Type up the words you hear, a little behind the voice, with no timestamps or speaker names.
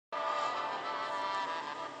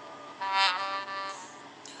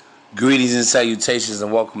Greetings and salutations,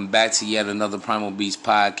 and welcome back to yet another Primal Beast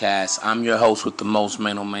podcast. I'm your host with the most,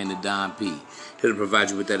 man on man, the Don P. Here to provide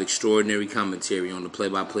you with that extraordinary commentary on the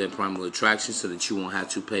play-by-play of primal attraction so that you won't have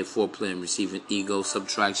to pay foreplay and receive an ego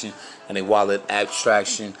subtraction and a wallet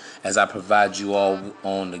abstraction as I provide you all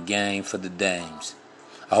on the game for the dames.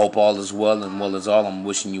 I hope all is well, and well is all. I'm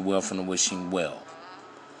wishing you well from the wishing well.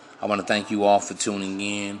 I want to thank you all for tuning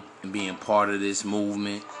in and being part of this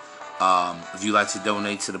movement. If you'd like to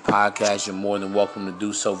donate to the podcast, you're more than welcome to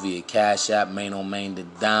do so via Cash App, Main on Main to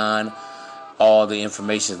Don. All the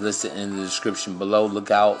information is listed in the description below. Look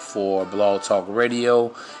out for Blog Talk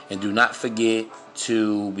Radio. And do not forget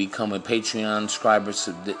to become a Patreon subscriber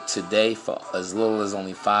today for as little as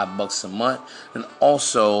only $5 a month. And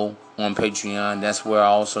also on Patreon, that's where I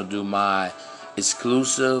also do my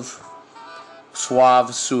exclusive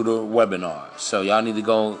Suave Suitor webinar. So y'all need to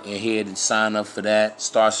go ahead and sign up for that.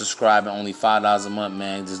 Start subscribing, only $5 a month,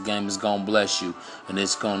 man. This game is gonna bless you, and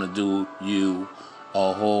it's gonna do you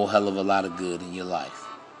a whole hell of a lot of good in your life.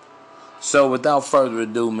 So without further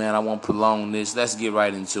ado, man, I won't prolong this. Let's get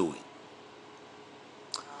right into it.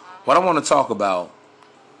 What I want to talk about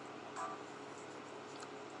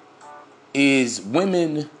is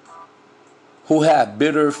women who have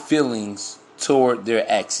bitter feelings toward their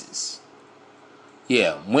exes.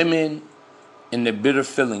 Yeah, women and their bitter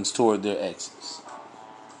feelings toward their exes.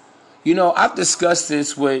 You know, I've discussed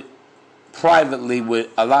this privately with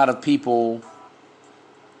a lot of people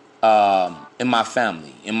in my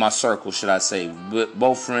family, in my circle, should I say, with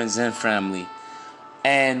both friends and family.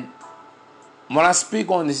 And when I speak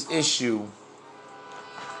on this issue,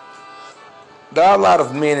 there are a lot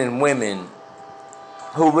of men and women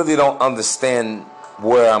who really don't understand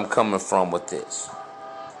where I'm coming from with this.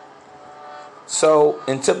 So,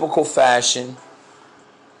 in typical fashion,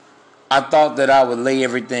 I thought that I would lay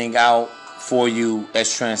everything out for you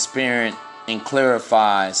as transparent and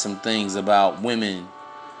clarify some things about women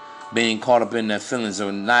being caught up in their feelings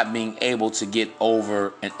or not being able to get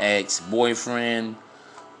over an ex-boyfriend,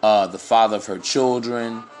 the father of her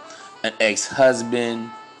children, an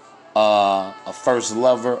ex-husband, a first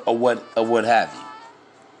lover, or what have you.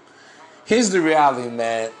 Here's the reality,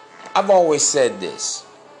 man. I've always said this.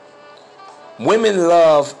 Women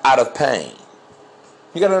love out of pain.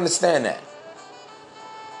 You got to understand that.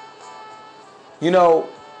 You know,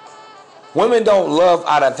 women don't love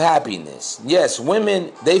out of happiness. Yes,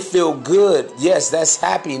 women, they feel good. Yes, that's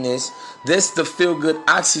happiness. That's the feel-good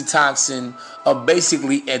oxytocin of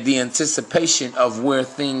basically at the anticipation of where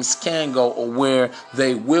things can go or where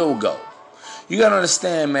they will go. You got to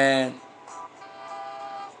understand, man.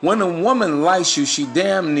 When a woman likes you, she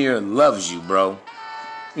damn near loves you, bro.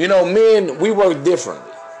 You know, men, we work differently.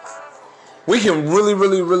 We can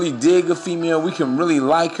really dig a female. We can really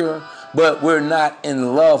like her, but we're not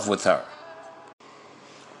in love with her.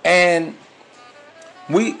 And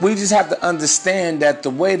we just have to understand that the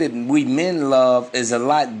way that we men love is a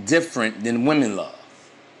lot different than women love.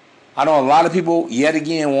 I know a lot of people, yet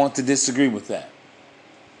again, want to disagree with that.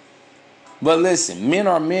 But listen, men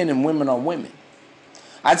are men and women are women.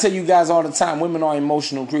 I tell you guys all the time, women are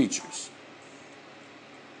emotional creatures.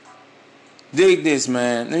 Dig this,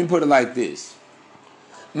 man. Let me put it like this.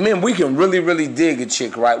 Men, we can really dig a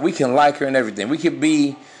chick, right? We can like her and everything. We can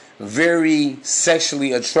be very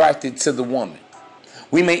sexually attracted to the woman.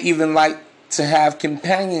 We may even like to have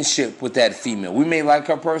companionship with that female. We may like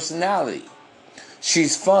her personality.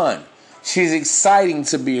 She's fun. She's exciting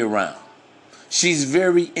to be around. She's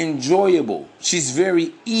very enjoyable. She's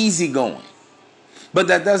very easygoing. But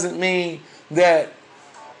that doesn't mean that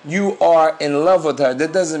you are in love with her.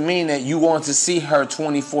 That doesn't mean that you want to see her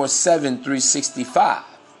 24/7, 365.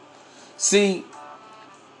 See,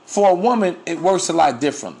 for a woman, it works a lot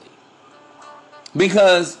differently.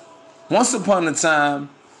 Because once upon a time,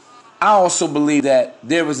 I also believe that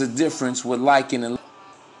there was a difference with liking and love.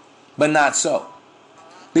 But not so.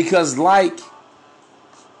 Because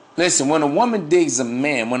listen, when a woman digs a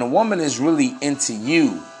man, when a woman is really into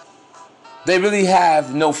you, they really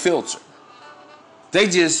have no filter. They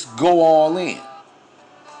just go all in.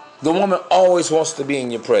 The woman always wants to be in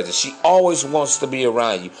your presence. She always wants to be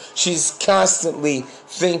around you. She's constantly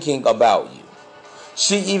thinking about you.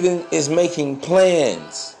 She even is making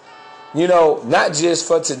plans, you know, not just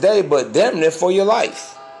for today, but damn near for your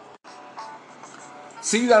life.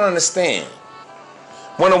 See, you gotta understand.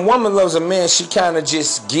 When a woman loves a man, she kind of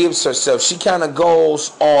just gives herself. She kind of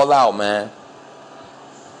goes all out, man.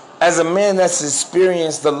 As a man that's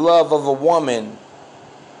experienced the love of a woman,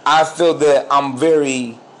 I feel that I'm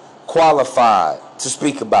very qualified to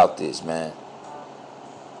speak about this, man.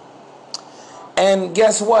 And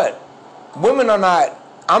guess what? Women are not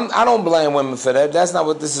I don't blame women for that. That's not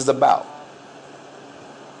what this is about.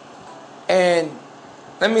 And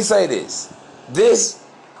let me say this.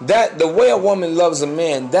 The way a woman loves a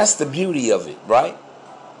man, that's the beauty of it, right?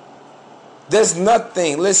 There's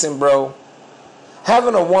nothing, listen, bro,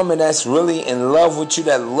 having a woman that's really in love with you,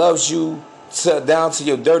 that loves you down to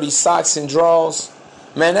your dirty socks and drawers,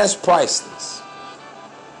 man, that's priceless.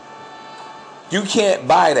 You can't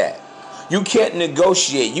buy that. You can't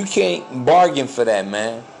negotiate. You can't bargain for that,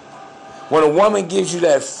 man. When a woman gives you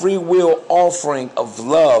that free will offering of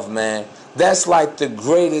love, man, that's like the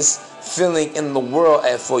greatest feeling in the world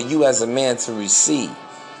for you as a man to receive.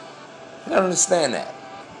 You don't understand that.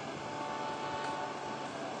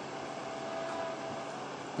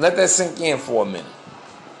 Let that sink in for a minute.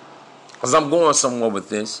 Because I'm going somewhere with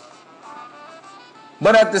this.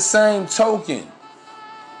 But at the same token,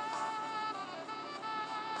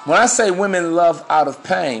 when I say women love out of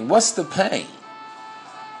pain, what's the pain?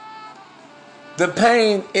 The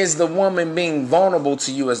pain is the woman being vulnerable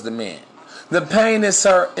to you as the man. The pain is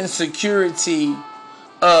her insecurity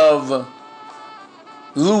of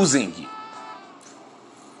losing you.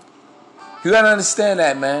 You gotta understand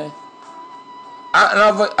that, man.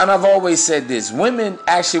 I've always said this. Women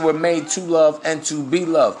actually were made to love and to be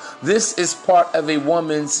loved. This is part of a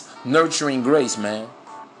woman's nurturing grace, man.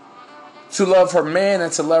 To love her man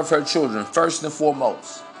and to love her children, first and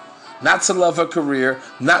foremost. Not to love her career,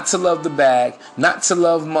 not to love the bag, not to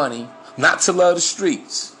love money, not to love the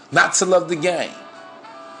streets, not to love the game.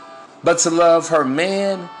 But to love her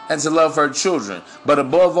man and to love her children. But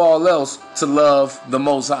above all else, to love the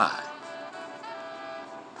Most High.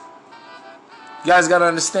 You guys got to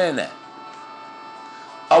understand that.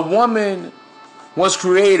 A woman was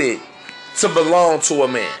created to belong to a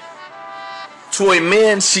man. To a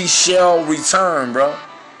man she shall return, bro.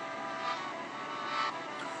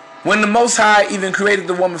 When the Most High even created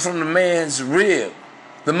the woman from the man's rib,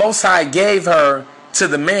 the Most High gave her to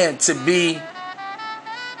the man to be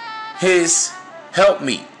his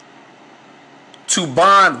helpmeet, to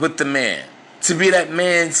bond with the man, to be that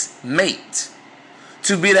man's mate,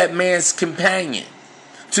 to be that man's companion,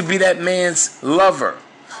 to be that man's lover,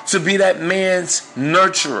 to be that man's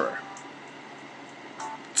nurturer,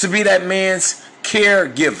 to be that man's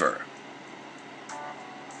caregiver,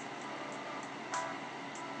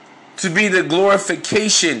 to be the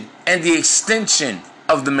glorification and the extension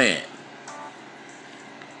of the man.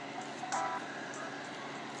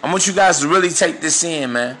 I want you guys to really take this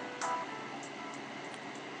in, man.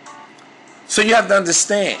 So you have to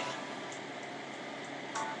understand,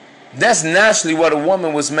 that's naturally what a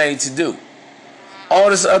woman was made to do. All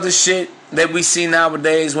this other shit that we see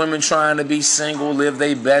nowadays, women trying to be single, live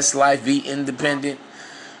their best life, be independent.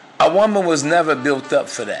 A woman was never built up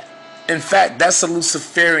for that. In fact, that's a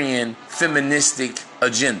Luciferian feministic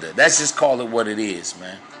agenda. Let's just call it what it is,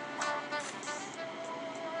 man.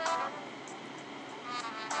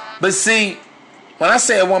 But see, when I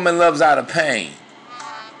say a woman loves out of pain,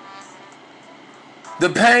 the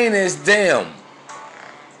pain is damn.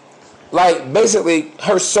 Like, basically,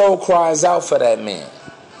 her soul cries out for that man,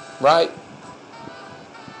 right?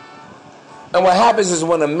 And what happens is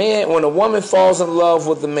when a woman falls in love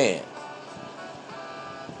with a man,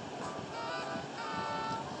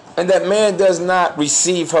 and that man does not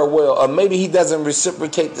receive her well, or maybe he doesn't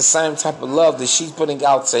reciprocate the same type of love that she's putting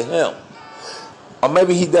out to him, or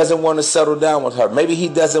maybe he doesn't want to settle down with her, maybe he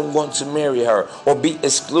doesn't want to marry her or be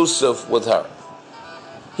exclusive with her.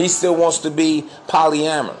 He still wants to be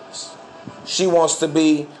polyamorous. She wants to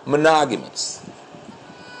be monogamous.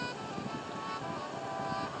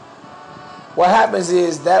 What happens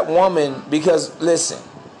is that woman, because listen,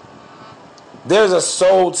 there's a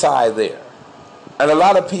soul tie there. And a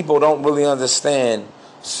lot of people don't really understand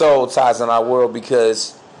soul ties in our world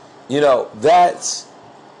because, that's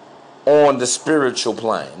on the spiritual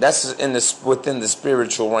plane. That's within the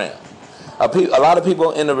spiritual realm. A lot of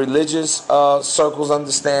people in the religious circles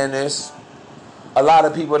understand this. A lot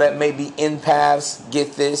of people that may be empaths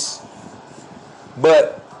get this.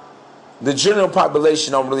 But the general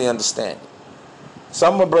population don't really understand it. So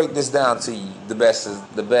I'm going to break this down to you the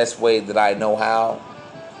best way that I know how.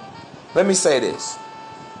 Let me say this.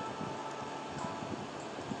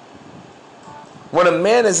 When a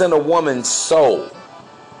man is in a woman's soul,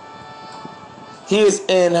 he is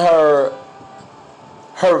in her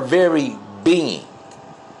very being.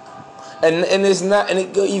 And it's not, and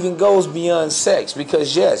it even goes beyond sex,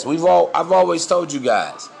 because yes, I've always told you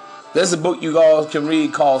guys, there's a book you all can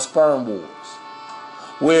read called Sperm Wars,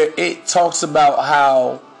 where it talks about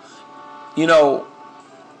how,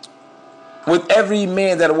 with every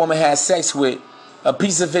man that a woman has sex with, A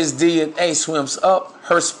piece of his DNA swims up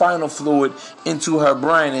her spinal fluid into her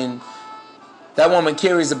brain, and that woman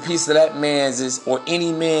carries a piece of that man's or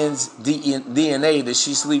any man's DNA that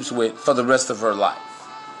she sleeps with for the rest of her life.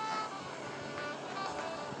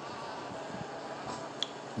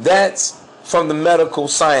 That's from the medical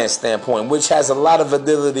science standpoint, which has a lot of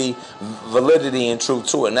validity and truth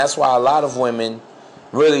to it. And that's why a lot of women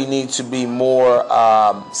really need to be more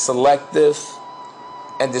selective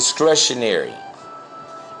and discretionary.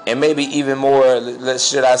 And maybe even more,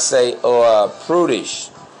 should I say, prudish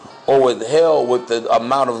or withheld with the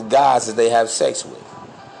amount of guys that they have sex with.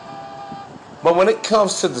 But when it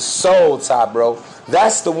comes to the soul tie, bro,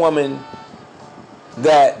 that's the woman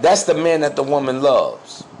that's the man that the woman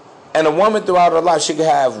loves. And a woman throughout her life, she could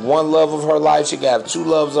have one love of her life, she could have two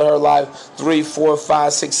loves of her life, 3, 4,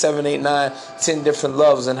 5, 6, 7, 8, 9, 10 different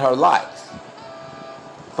loves in her life.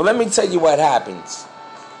 But let me tell you what happens.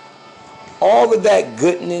 All of that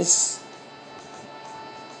goodness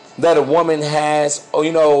that a woman has,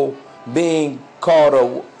 or being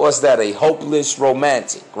called a hopeless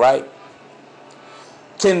romantic, right?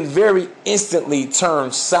 Can very instantly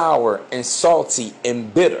turn sour and salty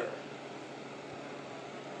and bitter.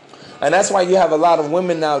 And that's why you have a lot of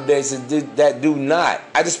women nowadays that do not.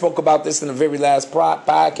 I just spoke about this in the very last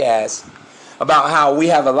podcast about how we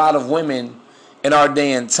have a lot of women in our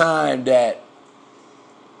day and time that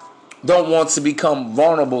don't want to become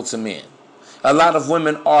vulnerable to men. A lot of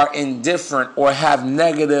women are indifferent or have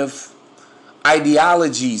negative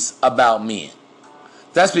ideologies about men.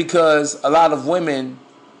 That's because a lot of women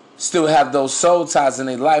still have those soul ties in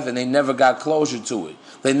their life and they never got closure to it.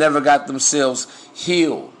 They never got themselves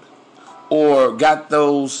healed or got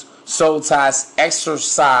those soul ties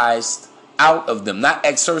exorcised out of them. Not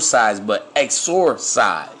exercised, but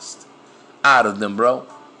exorcised out of them, bro.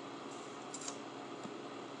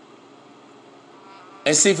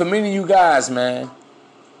 And see, for many of you guys, man,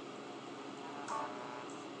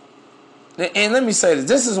 and let me say this.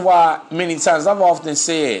 This is why many times I've often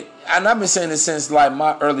said, and I've been saying this since like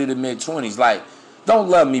my early to mid 20s, like, don't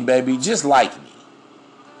love me, baby, just like me.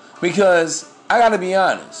 Because I gotta be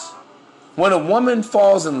honest, when a woman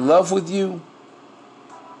falls in love with you,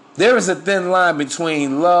 there is a thin line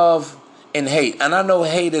between love and hate. And I know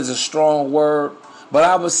hate is a strong word, but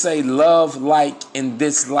I would say love, like, and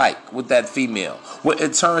dislike with that female. Where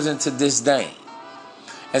it turns into disdain.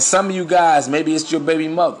 And some of you guys, maybe it's your baby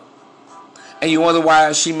mother. And you wonder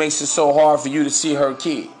why she makes it so hard for you to see her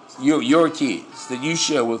kids. Your kids that you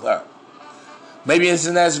share with her. Maybe it's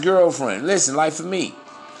an ex-girlfriend. Listen, like for me,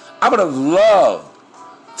 I would have loved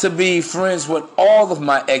to be friends with all of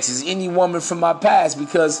my exes, any woman from my past,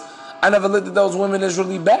 because I never looked at those women as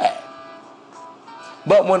really bad.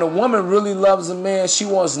 But when a woman really loves a man, she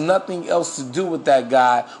wants nothing else to do with that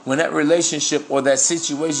guy when that relationship or that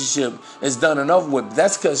situationship is done and over with.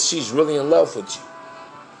 That's because she's really in love with you.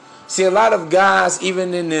 See, a lot of guys,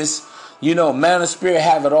 even in this, man of spirit,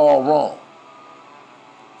 have it all wrong.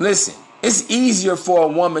 Listen, it's easier for a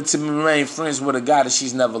woman to remain friends with a guy that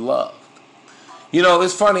she's never loved.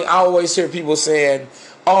 It's funny, I always hear people saying,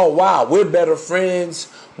 oh, wow, we're better friends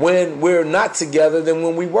when we're not together than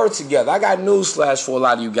when we were together. I got newsflash for a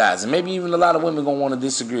lot of you guys, and maybe even a lot of women going to want to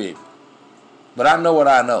disagree. But I know what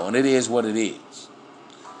I know, and it is what it is.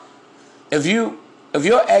 If your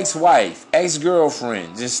ex-wife,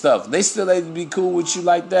 ex-girlfriends and stuff, they still able to be cool with you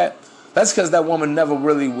like that, that's because that woman never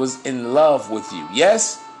really was in love with you.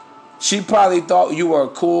 Yes, she probably thought you were a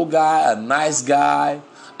cool guy, a nice guy,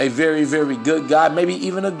 a very, very good guy, maybe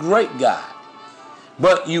even a great guy.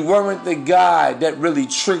 But you weren't the guy that really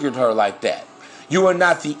triggered her like that. You are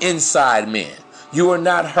not the inside man. You are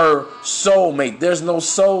not her soulmate. There's no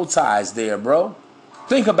soul ties there, bro.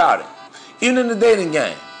 Think about it. Even in the dating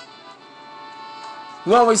game,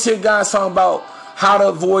 we always hear guys talking about how to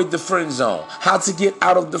avoid the friend zone, how to get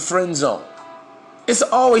out of the friend zone. It's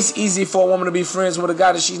always easy for a woman to be friends with a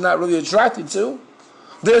guy that she's not really attracted to.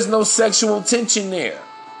 There's no sexual tension there.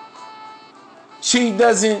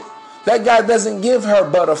 That guy doesn't give her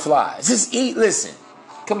butterflies. Just eat, listen.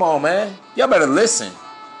 Come on, man. Y'all better listen.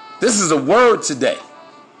 This is a word today.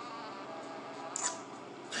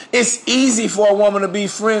 It's easy for a woman to be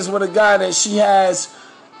friends with a guy that she has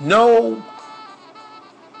no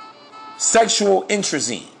sexual interest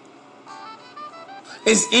in.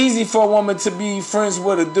 It's easy for a woman to be friends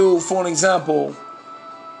with a dude, for an example,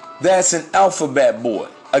 that's an alphabet boy,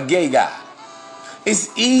 a gay guy.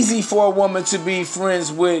 It's easy for a woman to be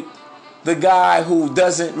friends with the guy who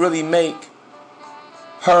doesn't really make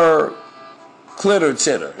her clitter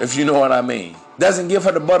titter, if you know what I mean. Doesn't give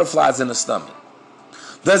her the butterflies in the stomach.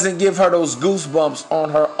 doesn't give her those goosebumps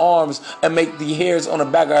on her arms and make the hairs on the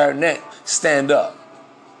back of her neck stand up.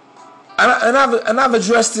 And I've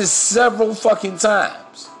addressed this several fucking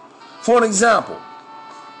times. For an example,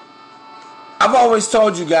 I've always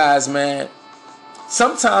told you guys, man,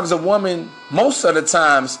 sometimes a woman, most of the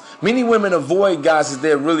times, many women avoid guys that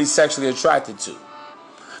they're really sexually attracted to.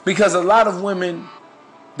 Because a lot of women,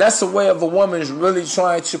 that's the way of a woman is really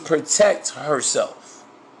trying to protect herself.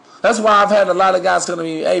 That's why I've had a lot of guys come to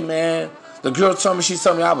me, hey man, the girl told me, she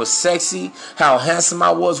told me I was sexy, how handsome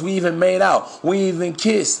I was. We even made out. We even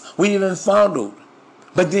kissed. We even fondled.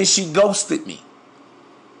 But then she ghosted me.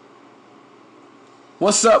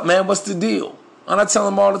 What's up, man? What's the deal? And I tell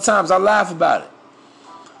them all the times. I laugh about it.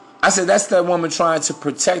 I said, that's that woman trying to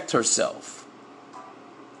protect herself.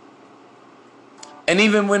 And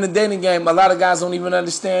even when the dating game, a lot of guys don't even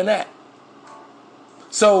understand that.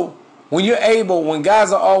 So when you're able, when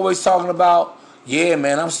guys are always talking about, yeah,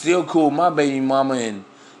 man, I'm still cool with my baby mama, and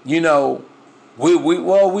you know,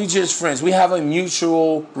 we just friends. We have a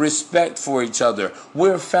mutual respect for each other.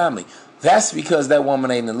 We're family. That's because that woman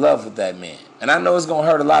ain't in love with that man. And I know it's gonna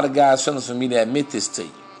hurt a lot of guys' feelings for me to admit this to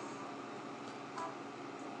you.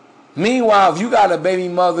 Meanwhile, if you got a baby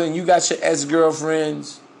mother and you got your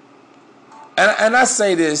ex-girlfriends, and I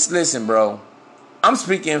say this, listen, bro, I'm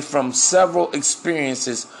speaking from several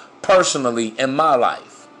experiences personally in my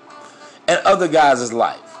life and other guys'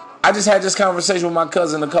 life. I just had this conversation with my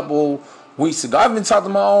cousin a couple weeks ago. I've been talking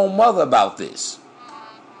to my own mother about this.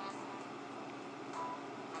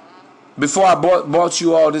 Before I brought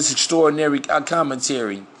you all this extraordinary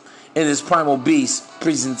commentary in this Primal Beast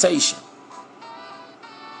presentation.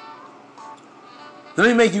 Let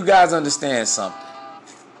me make you guys understand something.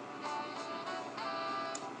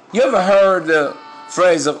 You ever heard the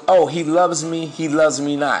phrase of, oh, he loves me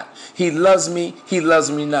not. He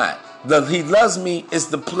loves me not. The he loves me is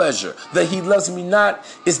the pleasure. The he loves me not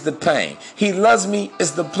is the pain. He loves me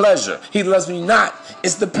is the pleasure. He loves me not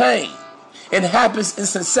is the pain. It happens in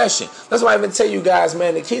succession. That's why I even tell you guys,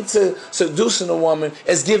 man, the key to seducing a woman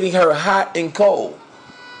is giving her hot and cold.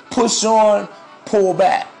 Push on, pull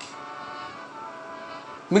back.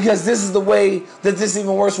 Because this is the way that this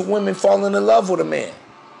even works with women falling in love with a man.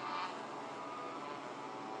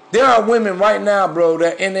 There are women right now, bro,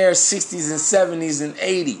 that in their 60s and 70s and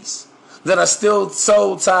 80s that are still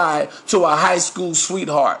so tied to a high school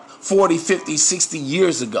sweetheart 40, 50, 60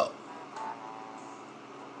 years ago.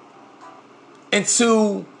 And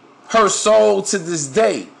to her soul to this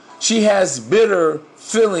day, she has bitter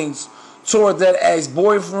feelings toward that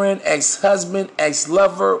ex-boyfriend, ex-husband,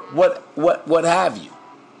 ex-lover, what have you.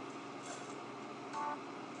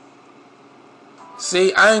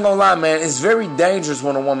 See, I ain't gonna lie, man. It's very dangerous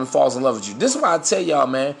when a woman falls in love with you. This is why I tell y'all,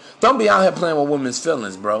 man, don't be out here playing with women's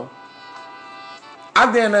feelings, bro.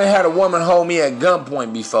 I damn near had a woman hold me at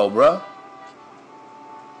gunpoint before, bro.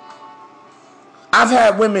 I've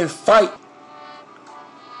had women fight.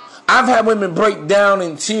 I've had women break down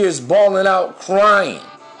in tears, bawling out, crying.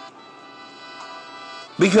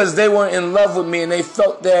 Because they weren't in love with me and they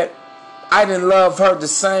felt that I didn't love her the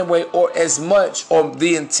same way or as much, or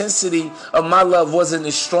the intensity of my love wasn't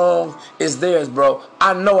as strong as theirs, bro.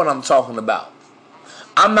 I know what I'm talking about.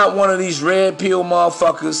 I'm not one of these red pill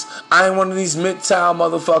motherfuckers. I ain't one of these midtown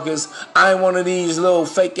motherfuckers. I ain't one of these little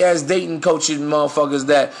fake ass dating coaching motherfuckers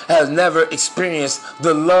that has never experienced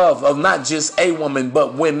the love of not just a woman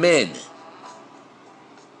but women.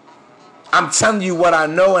 I'm telling you what I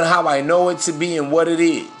know and how I know it to be and what it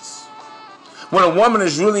is. When a woman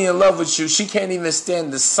is really in love with you, she can't even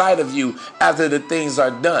stand the sight of you after the things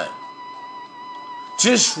are done.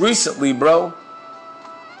 Just recently, bro,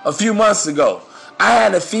 a few months ago, I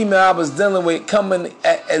had a female I was dealing with coming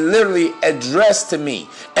and literally addressed to me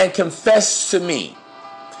and confessed to me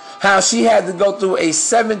how she had to go through a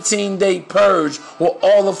 17-day purge with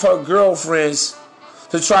all of her girlfriends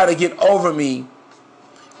to try to get over me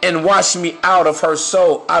and wash me out of her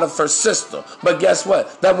soul, out of her system. But guess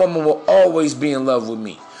what? That woman will always be in love with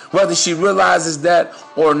me, whether she realizes that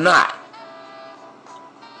or not.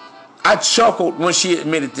 I chuckled when she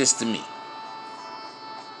admitted this to me.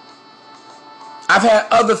 I've had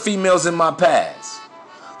other females in my past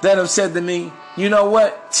that have said to me, you know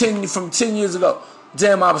what, from 10 years ago,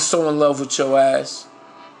 damn, I was so in love with your ass.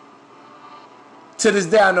 To this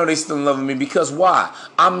day, I know they still in love with me because why?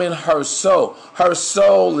 I'm in her soul. Her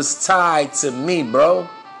soul is tied to me, bro.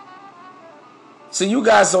 So you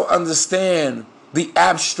guys don't understand the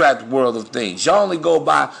abstract world of things. Y'all only go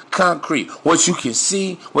by concrete. What you can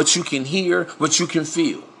see, what you can hear, what you can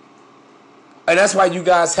feel. And that's why you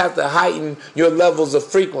guys have to heighten your levels of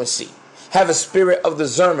frequency. have a spirit of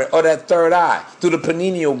discernment or that third eye through the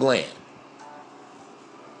pineal gland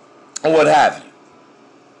or what have you.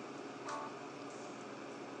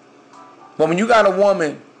 But when you got a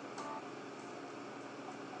woman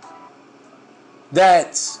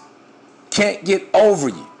that can't get over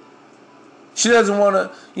you, she doesn't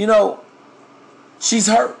want to, she's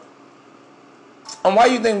hurt. And why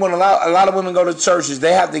you think when a lot of women go to churches,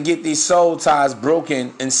 they have to get these soul ties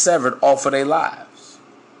broken and severed off of their lives?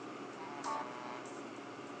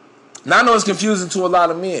 Now I know it's confusing to a lot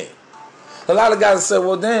of men. A lot of guys say,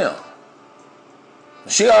 well, damn.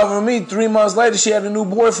 She offered me 3 months later, she had a new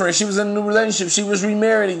boyfriend. She was in a new relationship. She was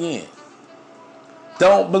remarried again.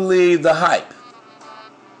 Don't believe the hype.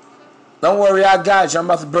 Don't worry, I got you. I'm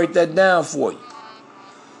about to break that down for you.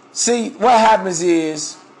 See, what happens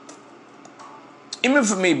is, even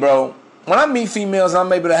for me, bro, when I meet females,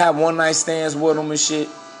 I'm able to have one night stands with them and shit.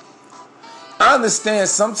 I understand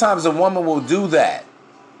sometimes a woman will do that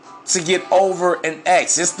to get over an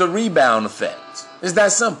ex. It's the rebound effect. It's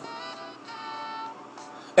that simple.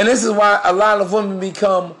 And this is why a lot of women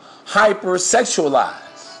become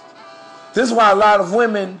hypersexualized. This is why a lot of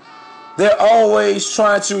women, they're always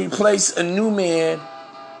trying to replace a new man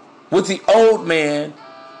with the old man,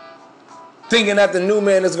 thinking that the new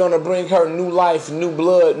man is going to bring her new life, new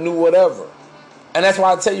blood, new whatever. And that's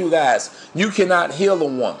why I tell you guys, you cannot heal a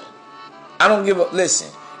woman. I don't give a, listen,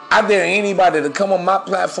 I dare anybody to come on my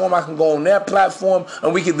platform, I can go on their platform,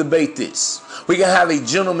 and we can debate this. We can have a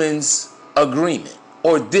gentleman's agreement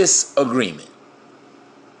or disagreement.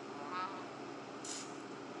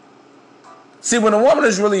 See, when a woman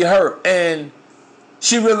is really hurt and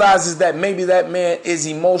she realizes that maybe that man is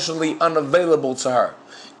emotionally unavailable to her,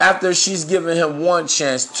 after she's given him 1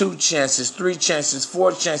 chance, 2 chances, 3 chances,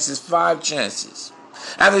 4 chances, 5 chances,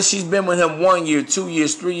 after she's been with him 1 year, 2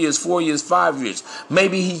 years, 3 years, 4 years, 5 years,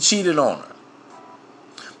 maybe he cheated on her.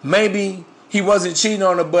 Maybe he wasn't cheating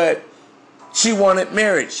on her, but she wanted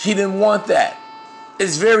marriage. He didn't want that.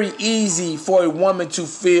 It's very easy for a woman to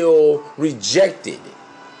feel rejected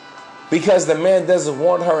because the man doesn't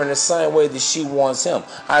want her in the same way that she wants him.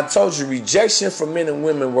 I told you, rejection for men and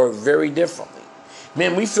women work very differently.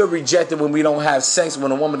 Men, we feel rejected when we don't have sex,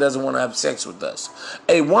 when a woman doesn't want to have sex with us.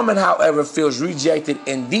 A woman, however, feels rejected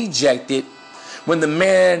and dejected when the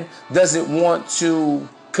man doesn't want to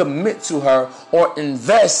commit to her or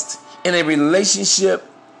invest in a relationship,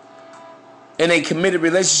 in a committed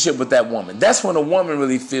relationship with that woman. That's when a woman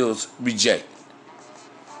really feels rejected.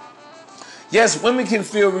 Yes, women can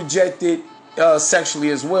feel rejected sexually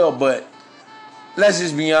as well, but let's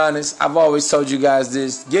just be honest. I've always told you guys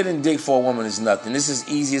this. Getting dick for a woman is nothing. This is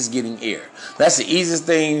easy as getting air. That's the easiest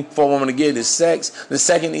thing for a woman to get is sex. The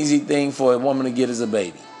second easy thing for a woman to get is a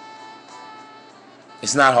baby.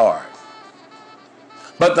 It's not hard.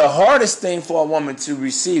 But the hardest thing for a woman to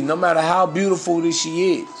receive, no matter how beautiful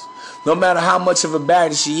she is, no matter how much of a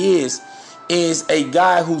baddie she is a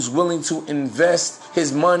guy who's willing to invest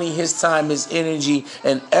his money, his time, his energy,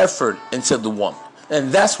 and effort into the woman.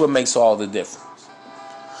 And that's what makes all the difference.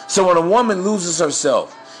 So when a woman loses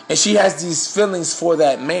herself and she has these feelings for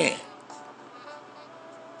that man,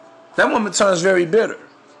 that woman turns very bitter.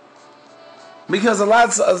 Because a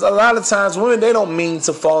lot of times women, they don't mean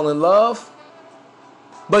to fall in love,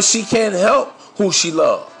 but she can't help who she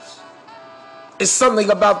loves. It's something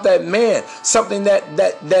about that man, something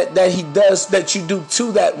that he does, that you do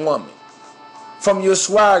to that woman. From your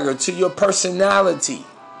swagger to your personality,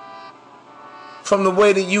 from the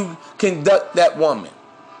way that you conduct that woman,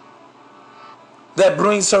 that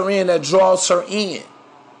brings her in, that draws her in.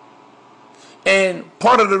 And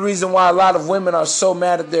part of the reason why a lot of women are so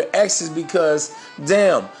mad at their exes is because,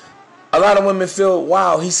 damn, a lot of women feel,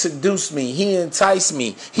 wow, he seduced me, he enticed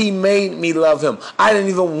me, he made me love him. I didn't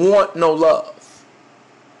even want no love.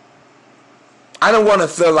 I don't want to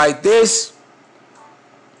feel like this.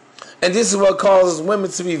 And this is what causes women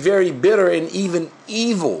to be very bitter and even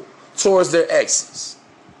evil towards their exes.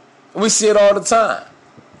 We see it all the time.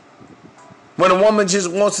 When a woman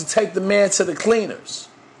just wants to take the man to the cleaners.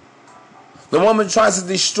 The woman tries to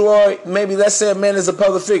destroy, maybe let's say a man is a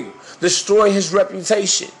public figure, destroy his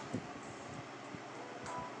reputation.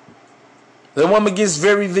 The woman gets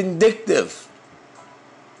very vindictive.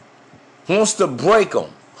 Wants to break him.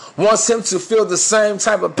 Wants him to feel the same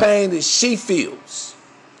type of pain that she feels.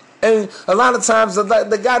 And a lot of times the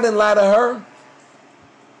guy didn't lie to her.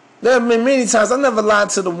 There have been many times I never lied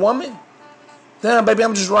to the woman. Damn, baby,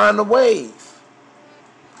 I'm just riding the wave.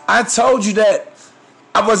 I told you that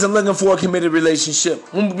I wasn't looking for a committed relationship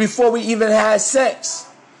before we even had sex.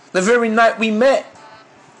 The very night we met.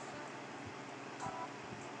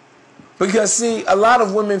 Because, see, a lot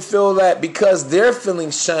of women feel that because their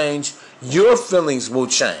feelings change, your feelings will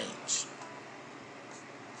change.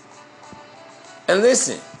 And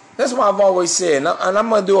listen, that's why I've always said, and I'm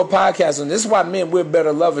going to do a podcast on this. This is why men, we're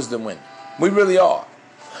better lovers than women. We really are.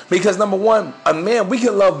 Because, number one, a man, we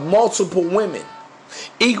can love multiple women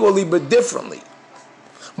equally but differently.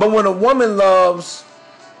 But when a woman loves,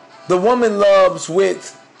 the woman loves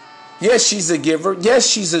with, yes, she's a giver. Yes,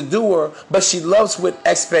 she's a doer. But she loves with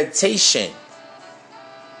expectation.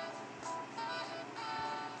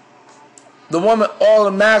 The woman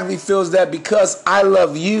automatically feels that because I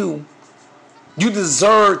love you, you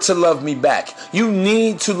deserve to love me back. You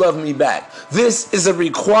need to love me back. This is a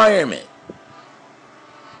requirement.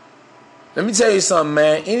 Let me tell you something,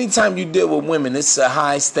 man. Anytime you deal with women, it's a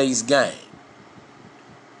high-stakes game.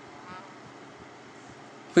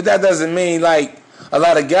 But that doesn't mean, like, a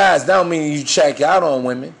lot of guys, that don't mean you check out on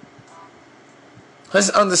women. Let's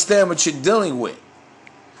understand what you're dealing with.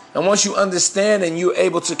 And once you understand and you're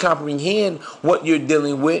able to comprehend what you're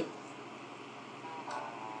dealing with,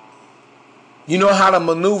 you know how to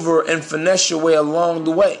maneuver and finesse your way along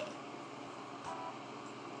the way.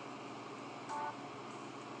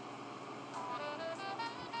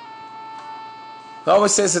 I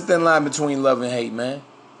always say it's a thin line between love and hate, man.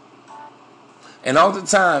 And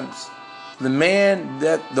oftentimes, the man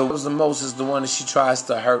that loves the most is the one that she tries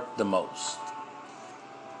to hurt the most.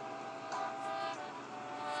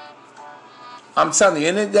 I'm telling you,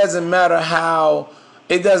 and it doesn't matter how.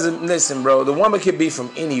 It doesn't. Listen, bro. The woman could be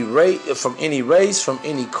from any race, from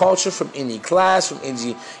any culture, from any class, from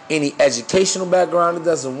any educational background. It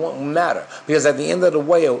doesn't matter, because at the end of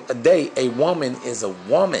the day, a woman is a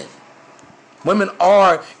woman. Women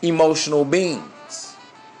are emotional beings.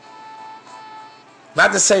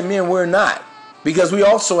 Not to say men we're not, because we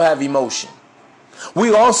also have emotion.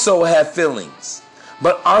 We also have feelings.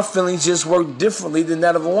 But our feelings just work differently than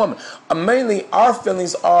that of a woman. Mainly, our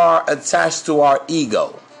feelings are attached to our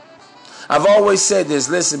ego. I've always said this.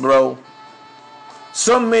 Listen, bro.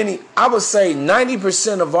 I would say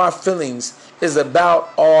 90% of our feelings is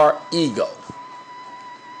about our ego.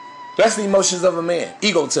 That's the emotions of a man.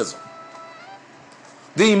 Egotism.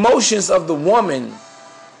 The emotions of the woman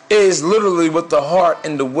is literally with the heart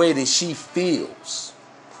and the way that she feels.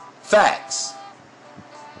 Facts.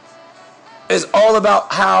 It's all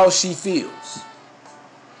about how she feels.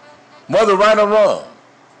 Whether right or wrong.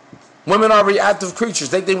 Women are reactive creatures.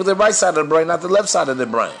 They think with the right side of the brain, not the left side of the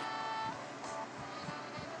brain.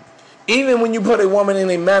 Even when you put a woman in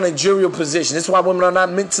a managerial position, that's why women are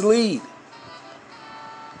not meant to lead.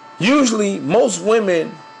 Usually, most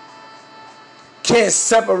women can't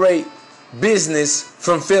separate business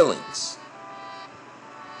from feelings.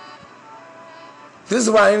 This is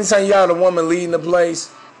why anytime you got a woman leading the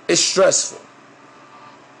place, it's stressful.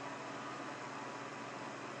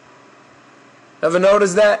 Ever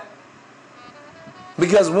notice that?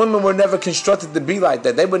 Because women were never constructed to be like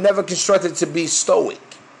that. They were never constructed to be stoic,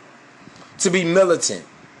 to be militant,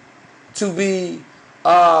 to be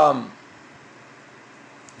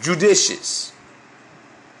judicious.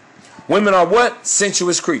 Women are what?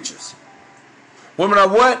 Sensuous creatures. Women are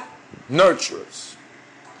what? Nurturers.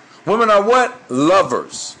 Women are what?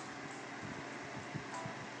 Lovers.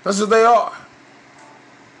 That's what they are.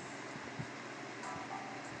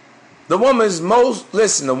 The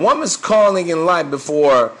woman's calling in life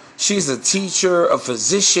before she's a teacher, a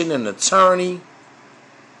physician, an attorney,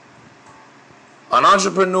 an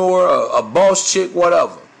entrepreneur, a boss chick,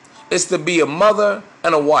 whatever. It's to be a mother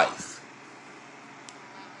and a wife.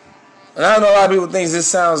 And I know a lot of people think this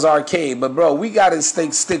sounds archaic, but bro, we got to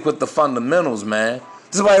stick with the fundamentals, man.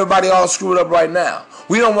 This is why everybody all screwed up right now.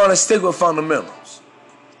 We don't want to stick with fundamentals.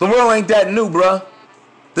 The world ain't that new, bruh.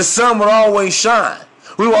 The sun will always shine.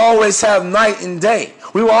 We will always have night and day.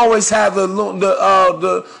 We will always have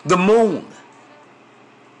the moon.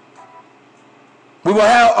 We will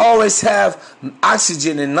always have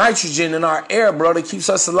oxygen and nitrogen in our air, bro, that keeps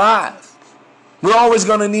us alive. We're always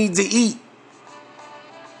going to need to eat,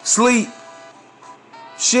 sleep,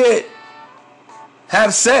 shit,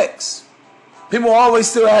 have sex. People always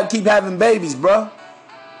still keep having babies, bro.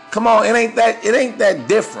 Come on, it ain't that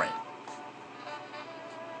different.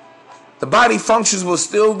 The body functions will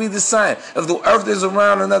still be the same. If the earth is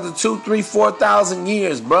around another 2, 3, 4,000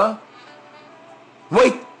 years, bruh.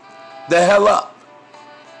 Wake the hell up.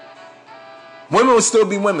 Women will still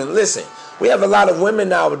be women. Listen, we have a lot of women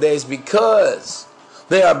nowadays because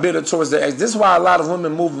they are bitter towards their ex. This is why a lot of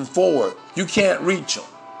women moving forward, you can't reach them.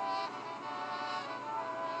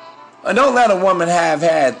 And don't let a woman have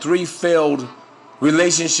had 3 failed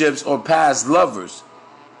relationships or past lovers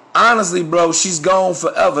honestly, bro, she's gone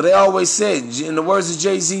forever. They always said, in the words of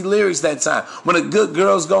Jay-Z lyrics that time, when a good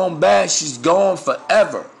girl's gone bad, she's gone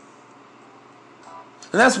forever.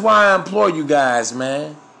 And that's why I implore you guys,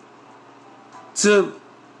 man, to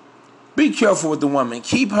be careful with the woman.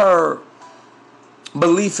 Keep her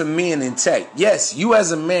belief in men intact. Yes, you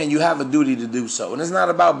as a man, you have a duty to do so. And it's not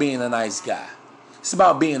about being a nice guy. It's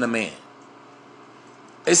about being a man.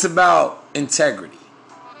 It's about integrity.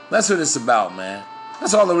 That's what it's about, man.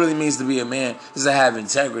 That's all it really means to be a man, is to have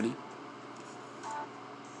integrity.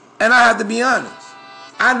 And I have to be honest.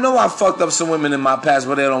 I know I fucked up some women in my past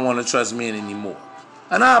where they don't want to trust men anymore.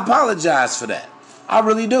 And I apologize for that. I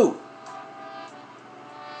really do.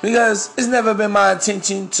 Because it's never been my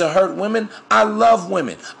intention to hurt women. I love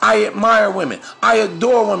women. I admire women. I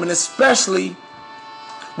adore women, especially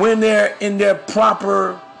when they're in their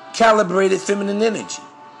proper, calibrated feminine energy.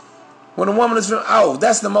 When a woman is,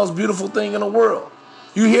 that's the most beautiful thing in the world.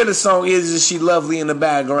 You hear the song, Is She Lovely, in the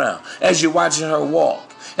background, as you're watching her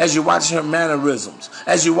walk, as you're watching her mannerisms,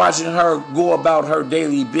 as you're watching her go about her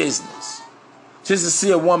daily business. Just to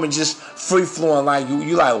see a woman just free-flowing like you,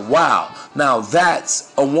 you're like, wow, now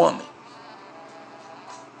that's a woman.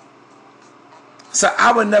 So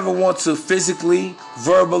I would never want to physically,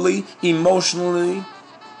 verbally, emotionally,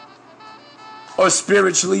 or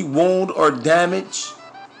spiritually wound or damage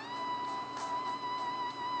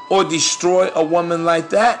or destroy a woman like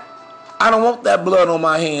that. I don't want that blood on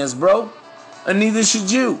my hands, bro. And neither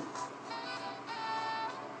should you.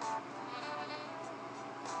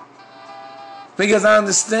 Because I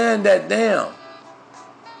understand that, damn,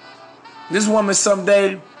 this woman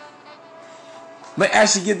someday may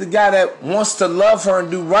actually get the guy that wants to love her and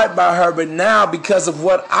do right by her, but now because of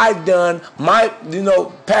what I've done, my,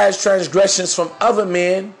 past transgressions from other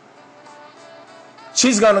men,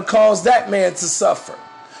 she's going to cause that man to suffer.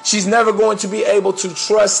 She's never going to be able to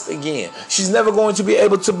trust again. She's never going to be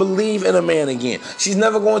able to believe in a man again. She's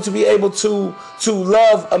never going to be able to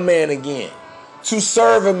love a man again, to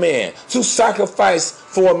serve a man, to sacrifice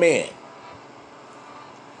for a man.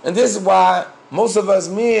 And this is why most of us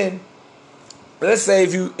men, let's say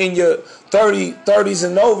if you in your 30s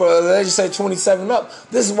and over, let's just say 27 up,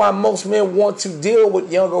 this is why most men want to deal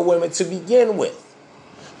with younger women to begin with.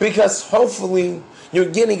 Because hopefully you're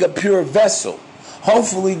getting a pure vessel.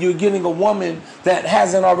 Hopefully you're getting a woman that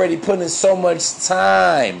hasn't already put in so much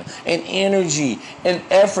time and energy and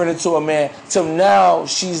effort into a man till now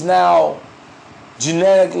she's now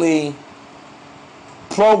genetically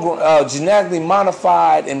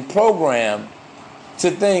modified and programmed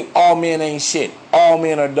to think all men ain't shit. All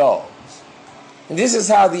men are dogs. And this is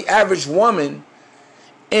how the average woman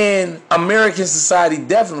in American society,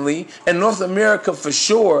 definitely, in North America for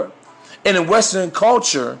sure, and in Western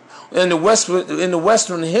culture, in the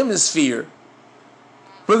Western hemisphere,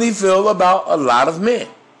 really feel about a lot of men.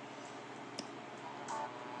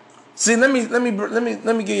 See, let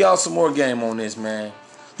me give y'all some more game on this, man.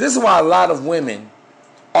 This is why a lot of women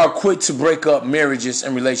are quick to break up marriages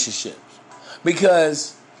and relationships.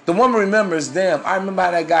 Because the woman remembers, damn, I remember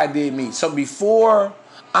how that guy did me. So before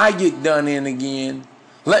I get done in again,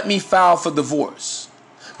 let me file for divorce.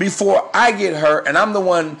 Before I get hurt and I'm the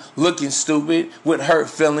one looking stupid with hurt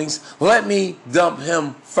feelings, let me dump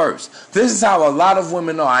him first. This is how a lot of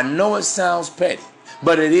women are. I know it sounds petty,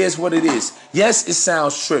 but it is what it is. Yes, it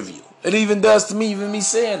sounds trivial. It even does to me, even me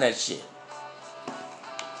saying that shit.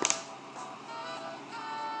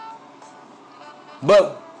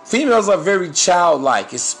 But females are very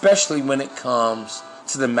childlike, especially when it comes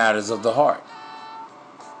to the matters of the heart.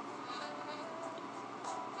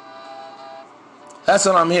 That's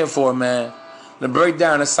what I'm here for, man. To break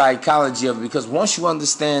down the psychology of it. Because once you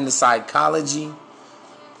understand the psychology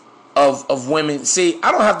of women. See,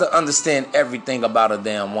 I don't have to understand everything about a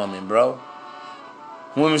damn woman, bro.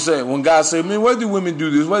 When guys say, man, why do women do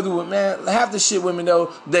this? Why do women, man, half the shit women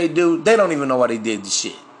know they do, they don't even know why they did the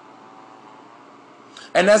shit.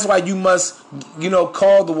 And that's why you must,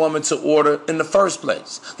 call the woman to order in the first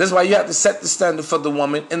place. That's why you have to set the standard for the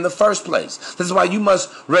woman in the first place. That's why you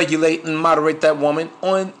must regulate and moderate that woman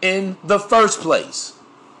in the first place.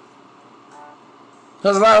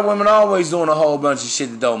 Because a lot of women are always doing a whole bunch of shit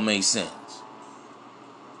that don't make sense.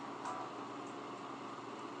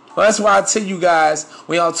 Well, that's why I tell you guys,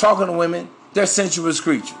 when y'all talking to women, they're sensuous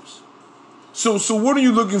creatures. So what are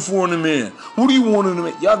you looking for in a man? What do you want in a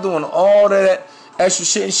man? Y'all doing all that extra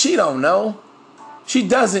shit, and she don't know. She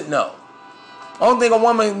doesn't know. Only thing a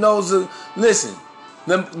woman knows is, listen,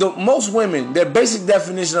 the most women, their basic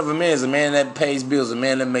definition of a man is a man that pays bills, a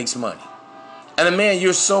man that makes money. And a man,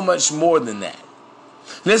 you're so much more than that.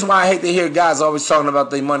 This is why I hate to hear guys always talking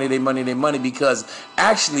about their money, because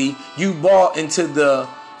actually you bought into the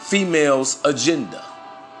female's agenda.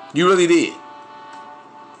 You really did.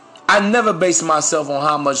 I never base myself on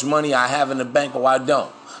how much money I have in the bank or I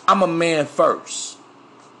don't. I'm a man first.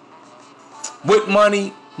 With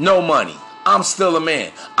money, no money. I'm still a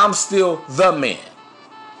man. I'm still the man.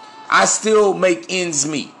 I still make ends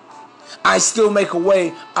meet. I still make a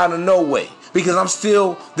way out of no way. Because I'm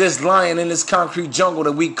still this lion in this concrete jungle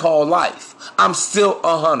that we call life. I'm still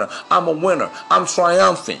a hunter. I'm a winner. I'm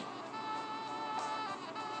triumphant.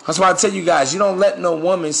 That's why I tell you guys, you don't let no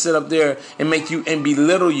woman sit up there and make you and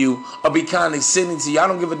belittle you or be condescending to you. I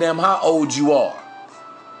don't give a damn how old you are.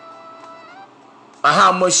 Or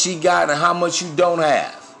how much she got and how much you don't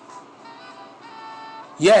have.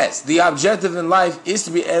 Yes, the objective in life is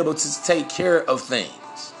to be able to take care of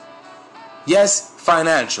things. Yes,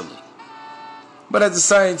 financially. But at the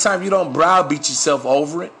same time, you don't browbeat yourself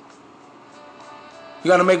over it. You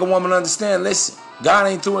got to make a woman understand, listen, God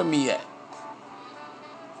ain't through with me yet.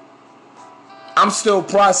 I'm still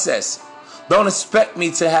processing. Don't expect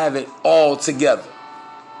me to have it all together.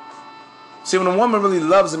 See, when a woman really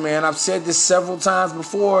loves a man, I've said this several times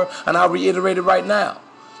before, and I'll reiterate it right now.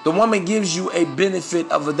 The woman gives you a benefit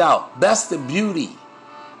of the doubt. That's the beauty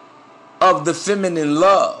of the feminine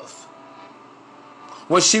love.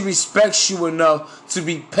 Where she respects you enough to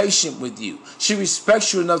be patient with you. She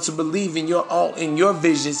respects you enough to believe in your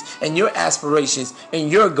visions and your aspirations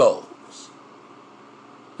and your goals.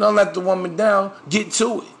 Don't let the woman down. Get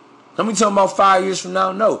to it. Let me talk about 5 years from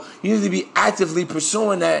now. No. You need to be actively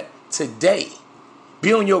pursuing that today.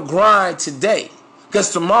 Be on your grind today.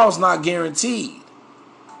 Because tomorrow's not guaranteed.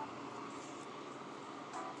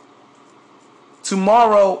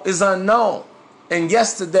 Tomorrow is unknown. And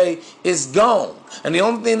yesterday is gone. And the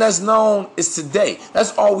only thing that's known is today.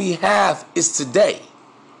 That's all we have is today.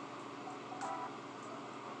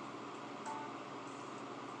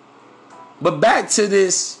 But back to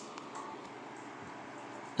this.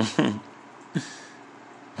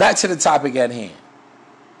 Back to the topic at hand.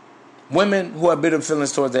 Women who have bitter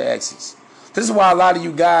feelings towards their exes. This is why a lot of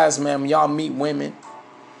you guys, man, when y'all meet women,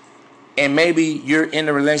 and maybe you're in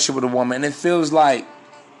a relationship with a woman, and it feels like,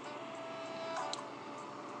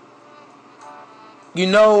 you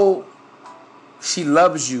know, she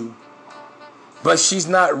loves you, but she's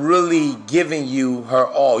not really giving you her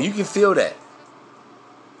all. You can feel that.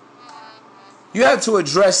 You have to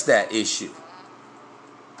address that issue.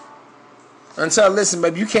 And tell her, listen,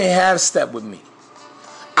 baby, you can't half step with me.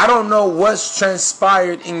 I don't know what's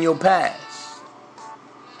transpired in your past.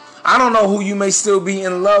 I don't know who you may still be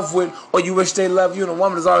in love with, or you wish they love you. And the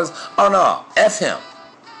woman is always, oh no, F him.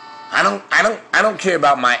 I don't care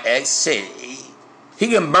about my ex. Shit. He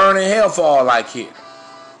can burn in hell for all I care.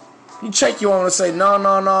 You check your woman and say,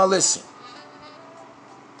 no, listen.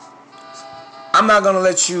 I'm not going to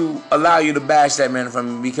let you allow you to bash that man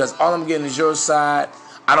from me, because all I'm getting is your side.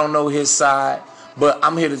 I don't know his side, but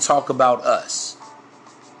I'm here to talk about us.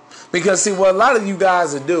 Because see, what a lot of you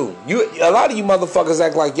guys do, a lot of you motherfuckers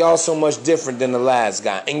act like y'all so much different than the last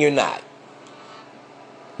guy, and you're not.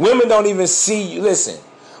 Women don't even see you. Listen,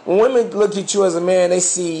 when women look at you as a man, they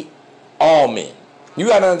see all men. You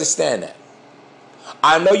got to understand that.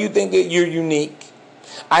 I know you think that you're unique.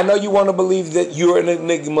 I know you want to believe that you're an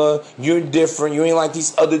enigma. You're different. You ain't like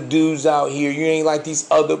these other dudes out here. You ain't like these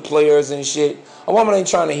other players and shit. A woman ain't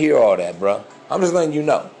trying to hear all that, bro. I'm just letting you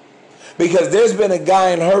know. Because there's been a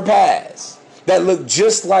guy in her past that looked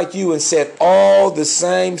just like you and said all the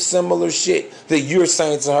same similar shit that you're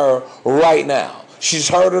saying to her right now. She's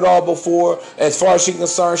heard it all before. As far as she's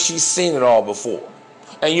concerned, she's seen it all before.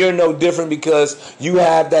 And you're no different, because you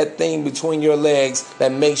have that thing between your legs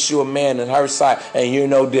that makes you a man in her sight, and you're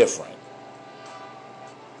no different.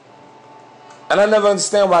 And I never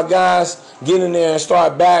understand why guys get in there and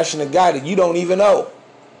start bashing a guy that you don't even know.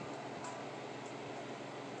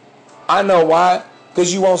 I know why.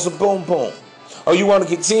 Because you want some poom poom. Or you want to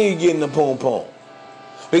continue getting the poom poom.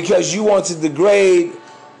 Because you want to degrade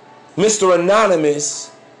Mr.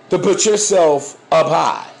 Anonymous to put yourself up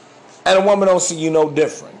high. And a woman don't see you no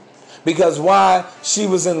different. Because why? She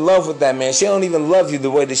was in love with that man. She don't even love you the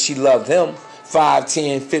way that she loved him 5,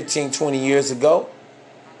 10, 15, 20 years ago.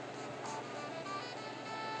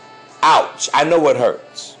 Ouch. I know it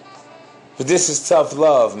hurts. But this is tough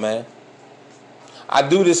love, man. I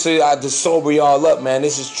do this to sober y'all up, man.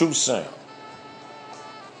 This is true sound.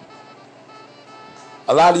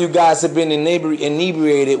 A lot of you guys have been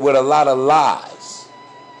inebriated with a lot of lies.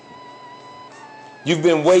 You've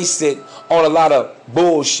been wasted on a lot of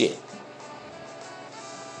bullshit.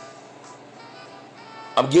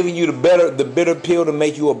 I'm giving you the bitter pill to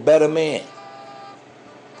make you a better man.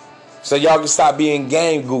 So y'all can stop being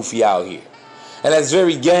game goofy out here. And that's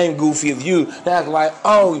very game goofy of you to act like,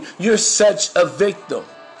 oh, you're such a victim.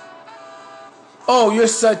 Oh, you're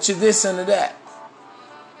such a this and a that.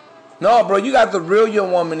 No, bro, you got to reel your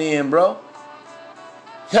woman in, bro.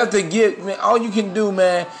 You have to get, man, all you can do,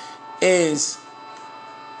 man, is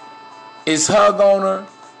hug on her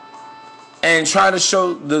and try to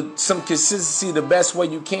show some consistency the best way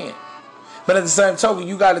you can. But at the same token,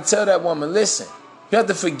 you got to tell that woman, listen, you have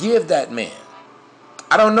to forgive that man.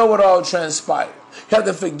 I don't know what all transpired. You have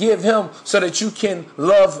to forgive him so that you can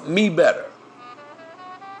love me better.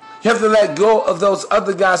 You have to let go of those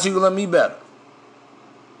other guys so you can love me better.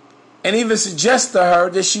 And even suggest to her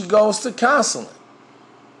that she goes to counseling.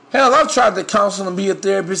 Hell, I've tried to counsel and be a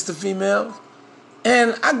therapist to females.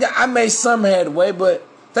 And I made some headway, but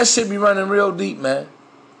that shit be running real deep, man.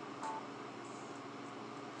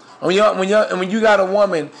 When you got a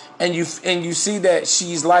woman and you see that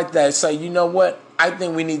she's like that, say, you know what? I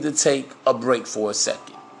think we need to take a break for a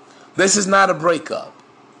second. This is not a breakup.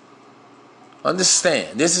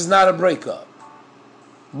 Understand, this is not a breakup.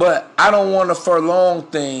 But I don't want to prolong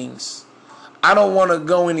things. I don't want to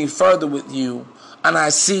go any further with you. And I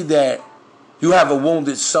see that you have a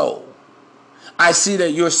wounded soul. I see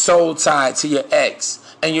that you're soul tied to your ex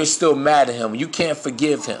and you're still mad at him. You can't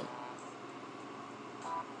forgive him.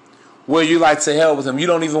 Where you like to hell with him. You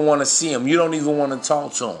don't even want to see him. You don't even want to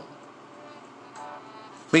talk to him.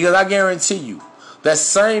 Because I guarantee you, that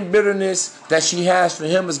same bitterness that she has for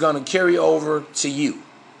him is going to carry over to you.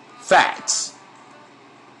 Facts.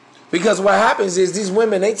 Because what happens is these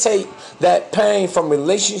women, they take that pain from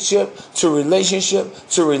relationship to relationship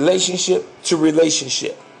to relationship to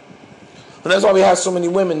relationship. And that's why we have so many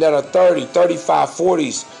women that are 30, 35,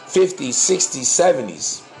 40s, 50s, 60s,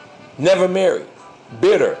 70s. Never married.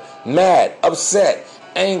 Bitter, mad, upset,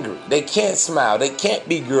 angry. They can't smile. They can't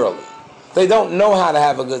be girly. They don't know how to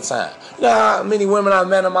have a good time. You know how many women I've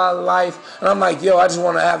met in my life, and I'm like, yo, I just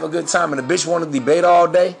want to have a good time, and the bitch want to debate all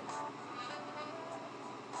day?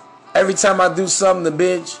 Every time I do something, the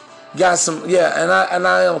bitch got some, yeah, and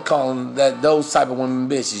I am calling those type of women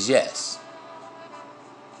bitches, yes.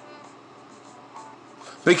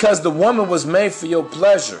 Because the woman was made for your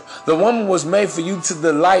pleasure. The woman was made for you to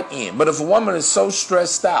delight in. But if a woman is so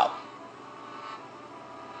stressed out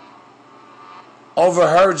over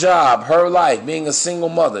her job, her life, being a single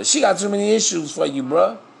mother, she got too many issues for you,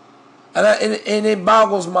 bruh. And it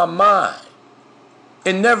boggles my mind.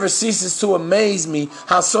 It never ceases to amaze me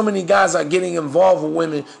how so many guys are getting involved with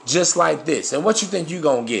women just like this. And what you think you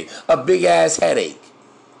gonna get? A big ass headache,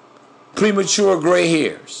 premature gray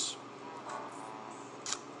hairs,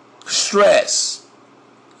 stress,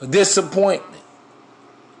 disappointment.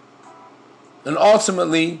 And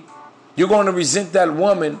ultimately, you're going to resent that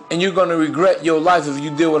woman and you're going to regret your life if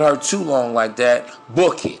you deal with her too long like that.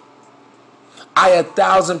 Book it. I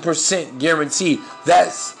 1,000% guarantee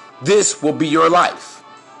this will be your life.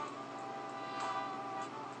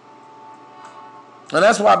 And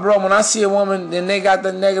that's why, bro, when I see a woman and they got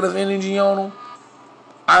the negative energy on them,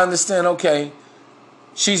 I understand, okay,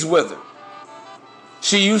 she's withered.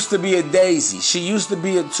 She used to be a daisy. She used to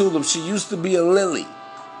be a tulip. She used to be a lily.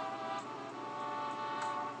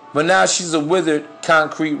 But now she's a withered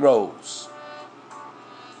concrete rose.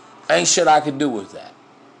 Ain't shit I can do with that.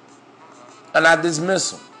 And I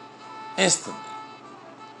dismiss them instantly.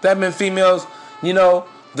 That been females, you know,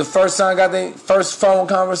 the first time I got the first phone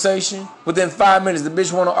conversation, within 5 minutes, the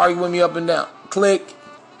bitch want to argue with me up and down. Click.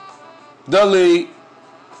 Delete.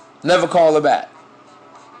 Never call her back.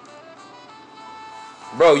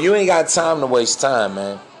 Bro, you ain't got time to waste time,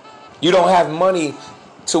 man. You don't have money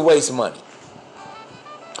to waste money.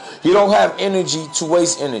 You don't have energy to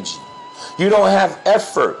waste energy. You don't have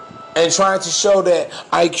effort and trying to show that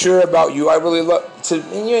I care about you. I really love to.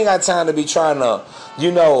 And you ain't got time to be trying to,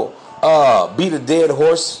 beat a dead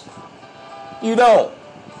horse. You don't.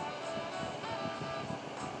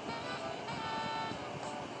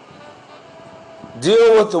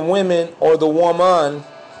 Deal with the women or the woman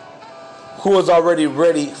who is already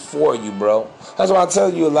ready for you, bro. That's why I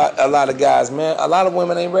tell you a lot of guys, man. A lot of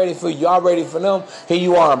women ain't ready for you. Y'all ready for them. Here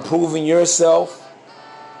you are improving yourself,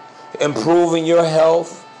 improving your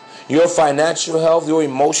health, your financial health, your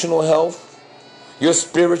emotional health, your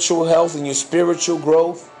spiritual health, and your spiritual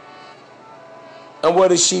growth. And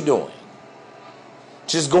what is she doing?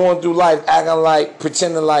 Just going through life, acting like,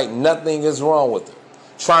 pretending like nothing is wrong with her.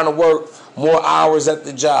 Trying to work more hours at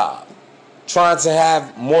the job. Trying to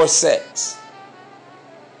have more sex.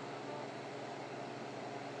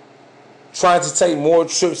 Trying to take more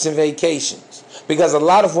trips and vacations. Because a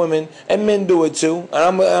lot of women, and men do it too, and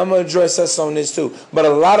I'm going to address us on this too, but a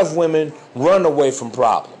lot of women run away from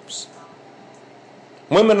problems.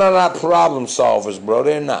 Women are not problem solvers, bro.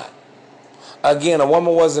 They're not. Again, a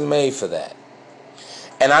woman wasn't made for that.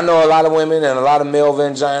 And I know a lot of women and a lot of male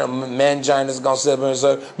manginas gonna sit there and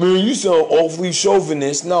say, man, you sound awfully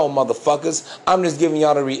chauvinist. No, motherfuckers. I'm just giving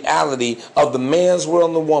y'all the reality of the man's world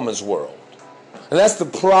and the woman's world. And that's the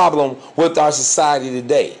problem with our society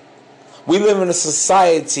today. We live in a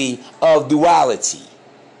society of duality,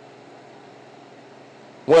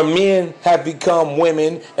 where men have become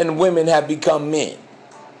women and women have become men.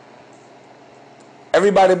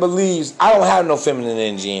 Everybody believes I don't have no feminine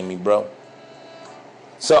energy in me, bro.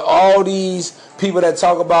 So all these people that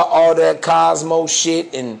talk about all that cosmo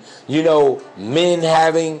shit and, you know, men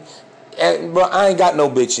having, bro, I ain't got no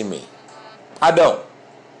bitch in me. I don't.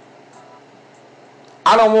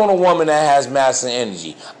 I don't want a woman that has masculine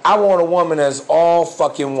energy. I want a woman that's all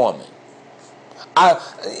fucking woman.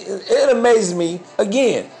 It amazes me,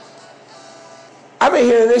 again, I've been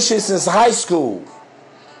hearing this shit since high school.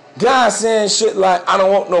 Guys saying shit like, I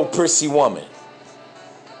don't want no prissy woman.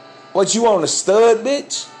 What, you want a stud,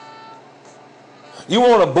 bitch? You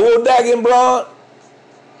want a bulldagging broad?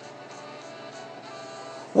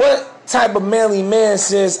 What type of manly man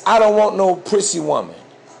says, I don't want no prissy woman?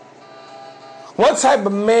 What type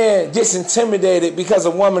of man gets intimidated because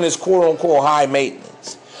a woman is quote-unquote high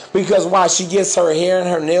maintenance? Because while she gets her hair and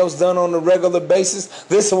her nails done on a regular basis,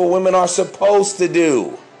 this is what women are supposed to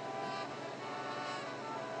do.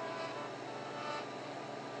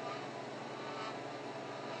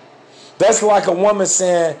 That's like a woman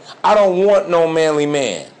saying, I don't want no manly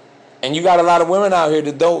man. And you got a lot of women out here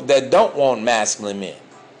that don't want masculine men.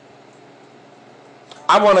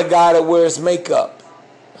 I want a guy that wears makeup.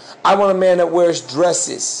 I want a man that wears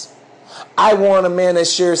dresses. I want a man that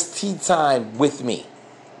shares tea time with me.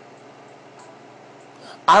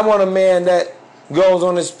 I want a man that goes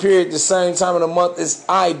on his period the same time of the month as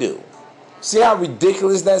I do. See how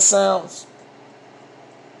ridiculous that sounds?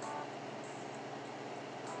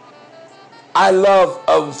 I love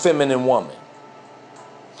a feminine woman.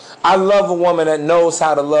 I love a woman that knows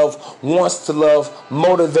how to love, wants to love,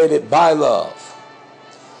 motivated by love.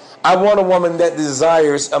 I want a woman that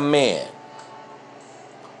desires a man.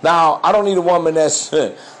 Now, I don't need a woman that's,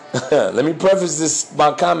 let me preface this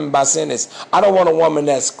my comment by saying this. I don't want a woman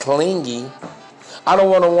that's clingy. I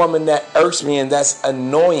don't want a woman that irks me and that's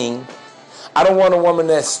annoying. I don't want a woman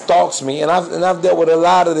that stalks me. And I've dealt with a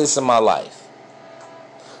lot of this in my life.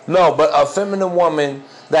 No, but a feminine woman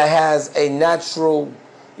that has a natural,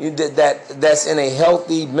 that's in a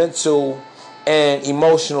healthy mental and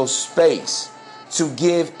emotional space to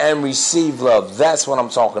give and receive love. That's what I'm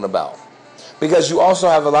talking about. Because you also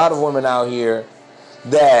have a lot of women out here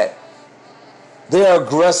that they're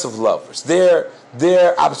aggressive lovers.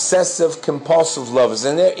 They're obsessive compulsive lovers.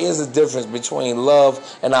 And there is a difference between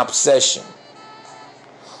love and obsession.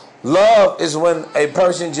 Love is when a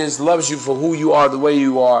person just loves you for who you are, the way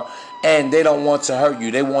you are, and they don't want to hurt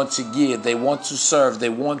you. They want to give. They want to serve. They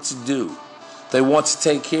want to do. They want to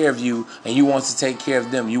take care of you, and you want to take care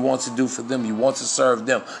of them. You want to do for them. You want to serve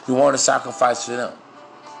them. You want to sacrifice for them.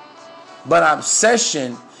 But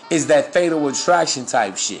obsession is that fatal attraction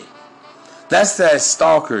type shit. That's that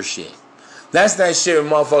stalker shit. That's that shit a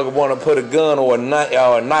motherfucker want to put a gun or a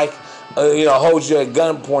knife, hold you at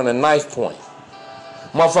gunpoint, a knife point.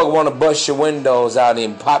 Motherfucker want to bust your windows out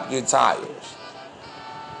and pop your tires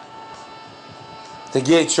to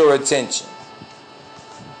get your attention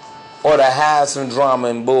or to have some drama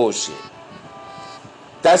and bullshit.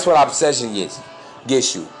 That's what obsession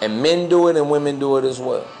gets you. And men do it and women do it as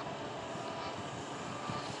well.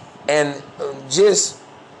 And just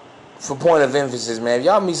for point of emphasis, man, if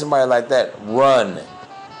y'all meet somebody like that, run.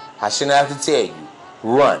 I shouldn't have to tell you.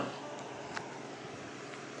 Run.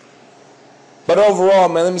 But overall,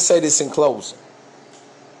 man, let me say this in closing.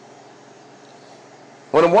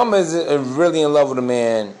 When a woman is really in love with a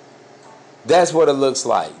man, that's what it looks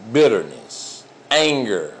like. Bitterness,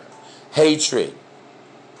 anger, hatred.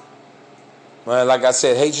 Well, like I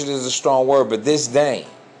said, hatred is a strong word, but disdain.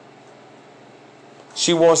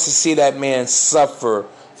 She wants to see that man suffer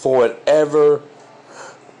for whatever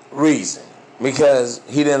reason. Because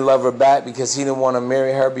he didn't love her back, because he didn't want to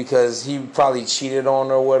marry her, because he probably cheated on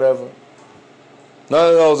her or whatever. None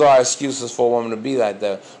of those are excuses for a woman to be like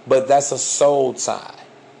that. But that's a soul tie.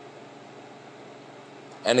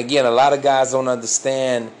 And again, a lot of guys don't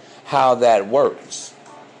understand how that works.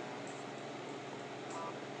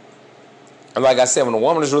 And like I said, when a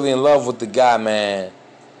woman is really in love with the guy, man,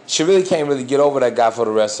 she really can't really get over that guy for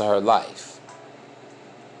the rest of her life.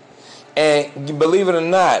 And believe it or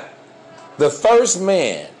not, the first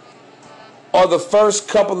man or the first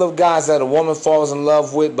couple of guys that a woman falls in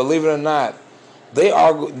love with, believe it or not,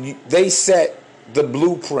 they set the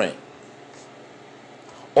blueprint,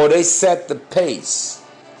 or they set the pace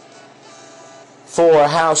for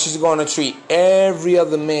how she's going to treat every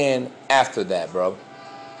other man after that, bro.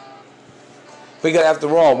 Because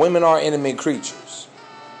after all, women are intimate creatures.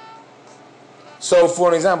 So for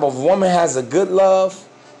an example, if a woman has a good love,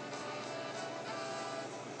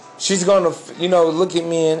 she's going to, look at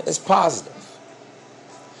me and it's positive.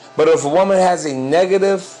 But if a woman has a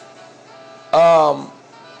negative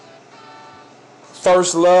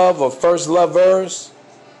first love or first lovers,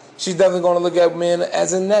 she's definitely going to look at men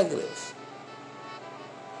as a negative.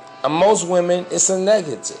 And most women, it's a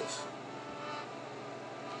negative.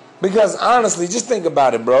 Because honestly, just think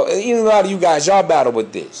about it, bro. Even a lot of you guys, y'all battle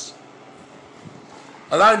with this.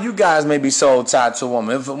 A lot of you guys may be so tied to a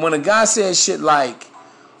woman. When a guy says shit like,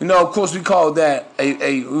 of course we call that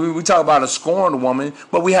we talk about a scorned woman,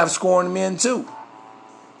 but we have scorned men too.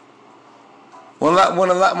 When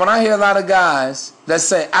I hear a lot of guys that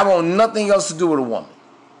say, I want nothing else to do with a woman.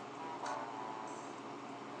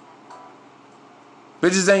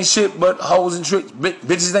 Bitches ain't shit but hoes and tricks.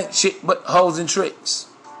 Bitches ain't shit but hoes and tricks.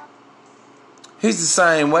 He's the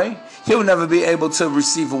same way. He'll never be able to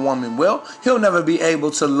receive a woman well. He'll never be able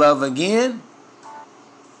to love again.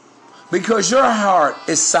 Because your heart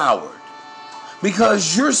is soured.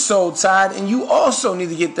 Because you're so tied, and you also need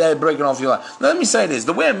to get that breaking off your life. Let me say this.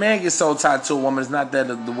 The way a man gets so tied to a woman is not that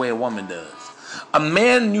the way a woman does. A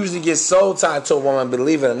man usually gets so tied to a woman,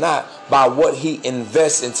 believe it or not, by what he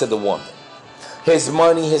invests into the woman. His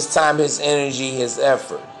money, his time, his energy, his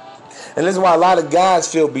effort. And this is why a lot of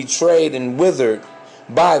guys feel betrayed and withered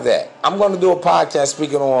by that. I'm going to do a podcast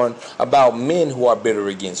speaking on about men who are bitter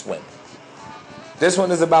against women. This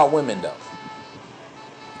one is about women, though.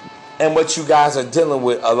 And what you guys are dealing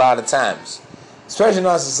with a lot of times. Especially in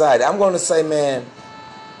our society. I'm going to say, man,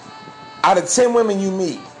 out of 10 women you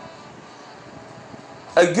meet,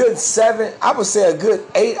 a good 7, I would say a good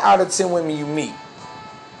 8 out of 10 women you meet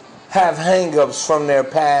have hang-ups from their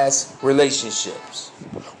past relationships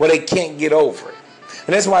where they can't get over it.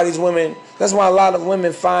 And that's why a lot of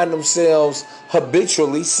women find themselves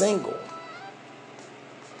habitually single.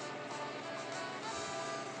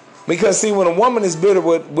 Because see, when a woman is bitter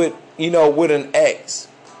with an ex,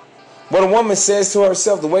 what a woman says to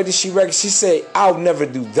herself, the way that she reckons, she say, I'll never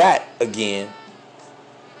do that again.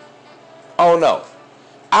 Oh no.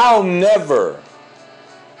 I'll never.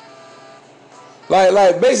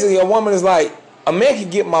 Like basically a woman is like, a man can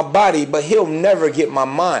get my body, but he'll never get my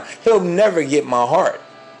mind. He'll never get my heart.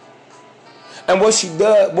 And what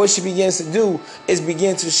she begins to do is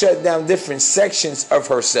begin to shut down different sections of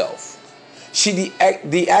herself. She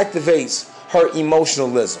deactivates her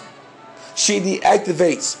emotionalism. She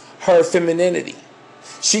deactivates her femininity.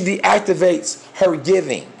 She deactivates her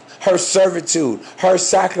giving, her servitude, her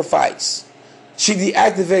sacrifice. She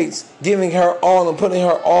deactivates giving her all and putting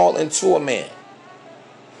her all into a man.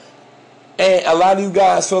 And a lot of you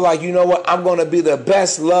guys feel like, you know what, I'm going to be the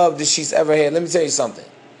best love that she's ever had. Let me tell you something.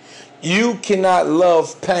 You cannot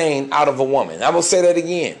love pain out of a woman. I will say that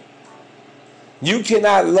again. You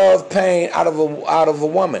cannot love pain out of a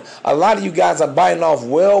woman. A lot of you guys are biting off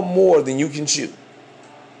well more than you can chew.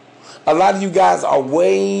 A lot of you guys are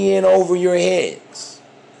way in over your heads.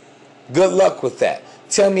 Good luck with that.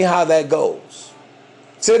 Tell me how that goes.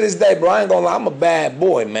 To this day, bro, I ain't gonna lie, I'm a bad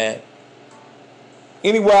boy, man.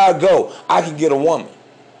 Anywhere I go, I can get a woman.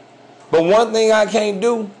 But one thing I can't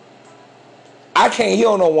do, I can't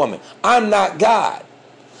heal no woman. I'm not God.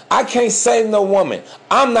 I can't save no woman.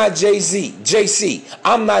 I'm not JC.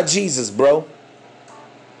 I'm not Jesus, bro.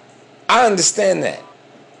 I understand that.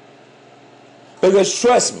 Because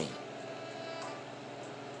trust me,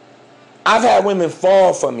 I've had women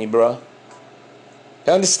fall for me, bro.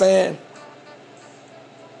 You understand?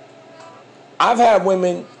 I've had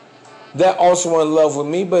women that also are in love with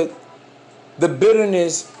me, but the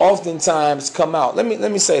bitterness oftentimes come out. Let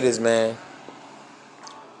me say this, man.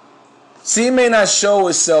 See, it may not show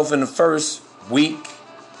itself in the first week,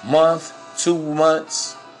 month, 2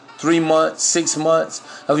 months, 3 months, 6 months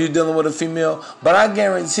of you dealing with a female, but I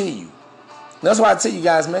guarantee you. That's why I tell you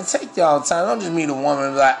guys, man, take y'all time. Don't just meet a woman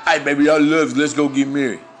and be like, hey, baby, I love you. Let's go get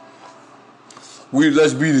married.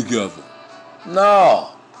 Let's be together.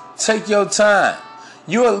 No. Take your time.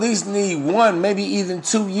 You at least need 1, maybe even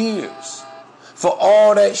 2 years for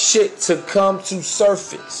all that shit to come to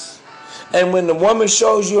surface. And when the woman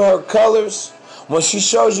shows you her colors, when she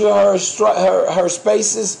shows you her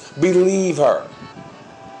spaces, believe her.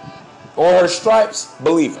 Or her stripes,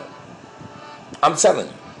 believe her. I'm telling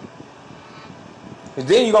you. And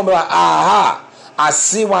then you're going to be like, aha, I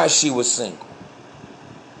see why she was single.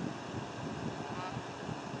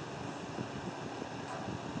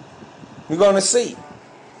 You're going to see.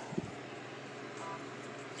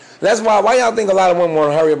 That's why y'all think a lot of women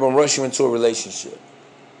want to hurry up and rush you into a relationship.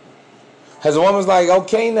 Because a woman's like,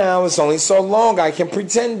 okay, now, it's only so long I can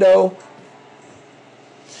pretend, though.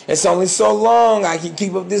 It's only so long I can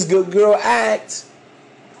keep up this good girl act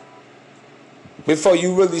before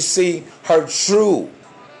you really see her true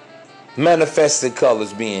manifested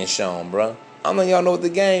colors being shown, bro. I know y'all know what the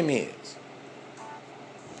game is.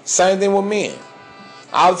 Same thing with men.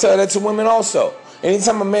 I'll tell that to women also.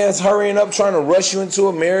 Anytime a man's hurrying up trying to rush you into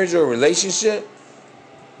a marriage or a relationship,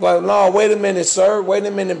 like, no, wait a minute, sir. Wait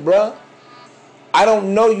a minute, bruh. I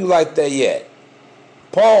don't know you like that yet.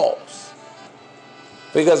 Pause.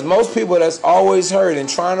 Because most people that's always hurt and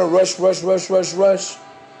trying to rush, they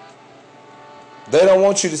don't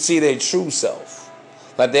want you to see their true self.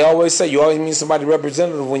 Like they always say, you always meet somebody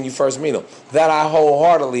representative when you first meet them. That I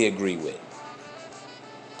wholeheartedly agree with.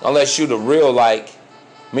 Unless you're the real, like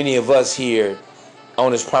many of us here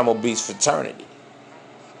on this Primal Beast fraternity.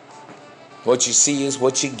 What you see is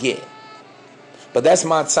what you get. But that's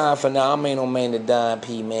my time for now. I'm Ain't No Man to Don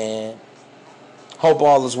P, man. Hope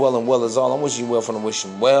all is well and well is all. I'm wishing you well from the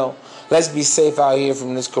wishing well. Let's be safe out here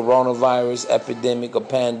from this coronavirus epidemic or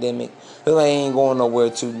pandemic. It ain't going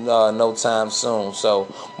nowhere no time soon.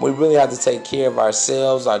 So we really have to take care of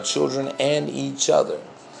ourselves, our children, and each other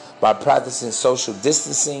by practicing social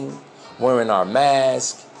distancing, wearing our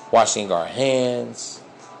mask, washing our hands,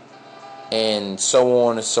 and so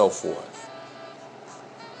on and so forth.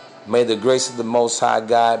 May the grace of the Most High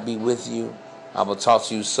God be with you. I will talk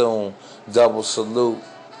to you soon. Double salute.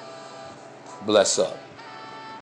 Bless up.